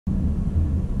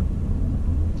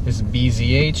This is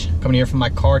BZH coming here from my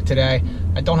car today.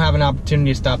 I don't have an opportunity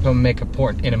to stop home and make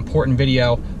an important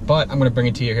video, but I'm going to bring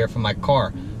it to you here from my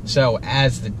car. So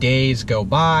as the days go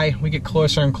by, we get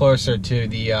closer and closer to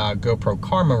the GoPro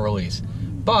Karma release.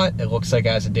 But it looks like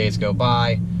as the days go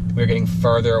by, we're getting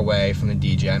further away from the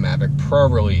DJI Mavic Pro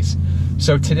release.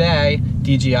 So today,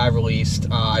 DJI released,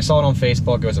 I saw it on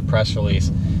Facebook, it was a press release,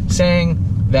 saying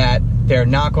that they're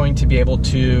not going to be able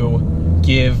to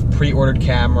give pre-ordered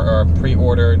camera or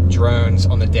pre-ordered drones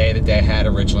on the day that they had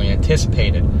originally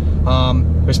anticipated.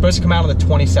 It was supposed to come out on the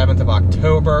 27th of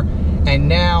October, and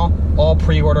now all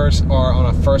pre-orders are on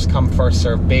a first-come,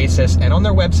 first-served basis, and on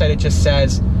their website it just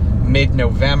says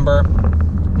mid-November.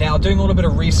 Now, doing a little bit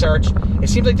of research, it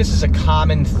seems like this is a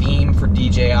common theme for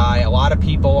DJI. A lot of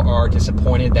people are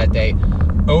disappointed that they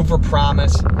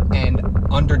overpromise and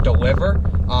underdeliver,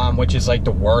 which is like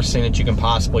the worst thing that you can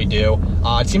possibly do.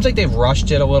 It seems like they've rushed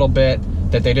it a little bit,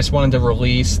 that they just wanted to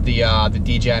release the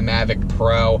DJI Mavic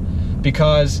Pro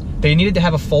because they needed to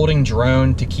have a folding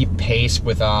drone to keep pace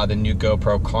with the new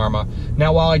GoPro Karma.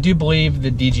 Now, while I do believe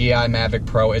the DJI Mavic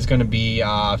Pro is going to be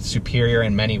superior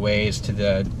in many ways to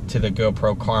the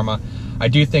GoPro Karma, I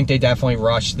do think they definitely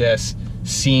rushed this,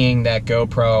 seeing that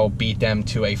GoPro beat them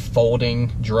to a folding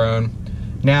drone.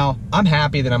 Now, I'm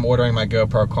happy that I'm ordering my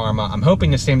GoPro Karma. I'm hoping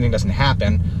the same thing doesn't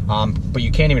happen, but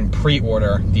you can't even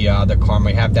pre-order the Karma.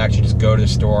 You have to actually just go to the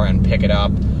store and pick it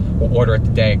up. We'll order it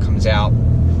the day it comes out.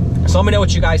 So let me know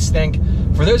what you guys think.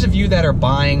 For those of you that are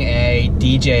buying a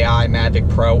DJI Mavic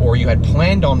Pro, or you had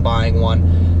planned on buying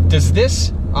one, does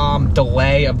this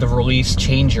delay of the release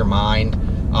change your mind?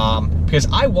 Because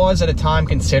I was at a time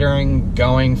considering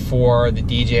going for the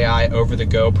DJI over the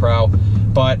GoPro,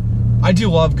 but I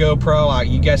do love GoPro.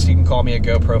 You guess you can call me a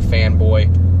GoPro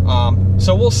fanboy.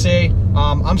 So we'll see.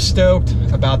 I'm stoked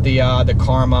about the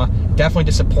Karma. Definitely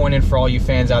disappointed for all you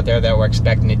fans out there that were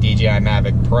expecting the DJI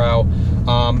Mavic Pro.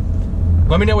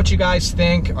 Let me know what you guys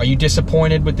think. Are you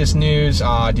disappointed with this news?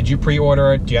 Did you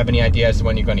pre-order it? Do you have any ideas as to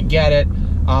when you're going to get it?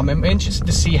 I'm interested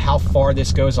to see how far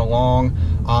this goes along.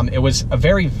 It was a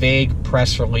very vague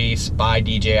press release by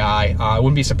DJI. I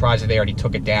wouldn't be surprised if they already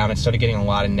took it down. It started getting a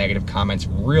lot of negative comments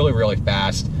really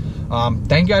fast.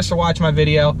 Thank you guys for watching my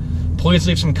video. Please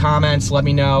leave some comments. Let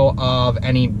me know of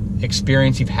any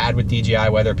experience you've had with DJI,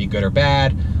 whether it be good or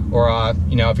bad, or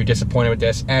you know, if you're disappointed with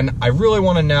this. And I really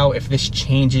want to know if this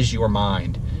changes your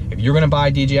mind. If you're going to buy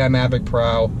DJI Mavic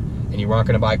Pro and you aren't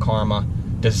going to buy Karma,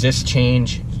 does this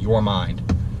change your mind?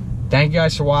 Thank you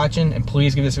guys for watching, and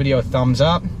please give this video a thumbs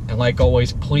up, and like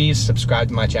always, please subscribe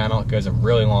to my channel. It goes a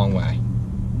really long way.